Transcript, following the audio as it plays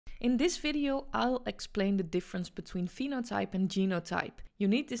In this video, I'll explain the difference between phenotype and genotype. You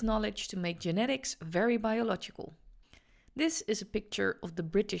need this knowledge to make genetics very biological. This is a picture of the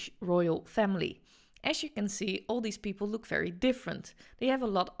British royal family. As you can see, all these people look very different. They have a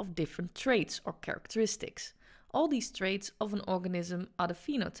lot of different traits or characteristics. All these traits of an organism are the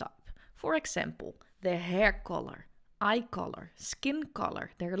phenotype. For example, their hair color, eye color, skin color,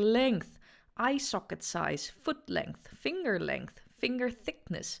 their length, eye socket size, foot length, finger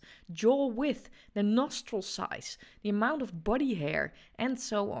thickness, jaw width, their nostril size, the amount of body hair, and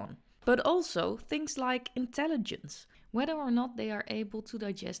so on. But also things like intelligence, whether or not they are able to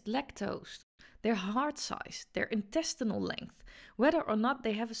digest lactose, their heart size, their intestinal length, whether or not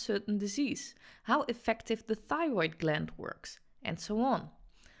they have a certain disease, how effective the thyroid gland works, and so on.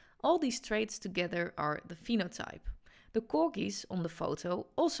 All these traits together are the phenotype. The corgis on the photo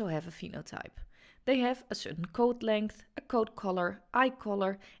also have a phenotype. They have a certain coat length, a coat color, eye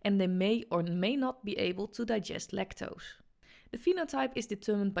color, and they may or may not be able to digest lactose. The phenotype is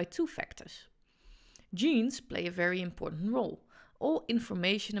determined by two factors. Genes play a very important role. All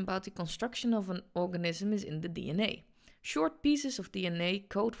information about the construction of an organism is in the DNA. Short pieces of DNA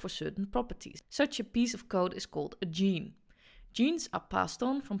code for certain properties. Such a piece of code is called a gene. Genes are passed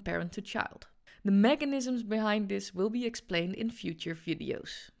on from parent to child. The mechanisms behind this will be explained in future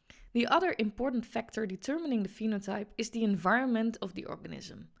videos. The other important factor determining the phenotype is the environment of the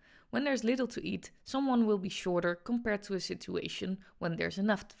organism. When there's little to eat, someone will be shorter compared to a situation when there's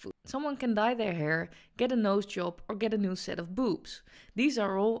enough food. Someone can dye their hair, get a nose job, or get a new set of boobs. These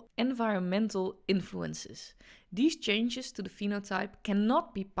are all environmental influences. These changes to the phenotype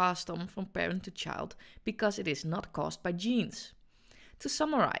cannot be passed on from parent to child because it is not caused by genes. To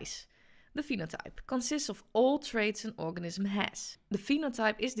summarize, the phenotype consists of all traits an organism has. The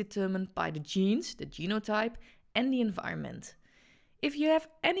phenotype is determined by the genes, the genotype, and the environment. If you have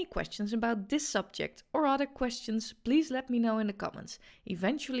any questions about this subject or other questions, please let me know in the comments.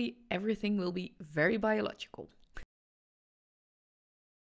 Eventually, everything will be very biological.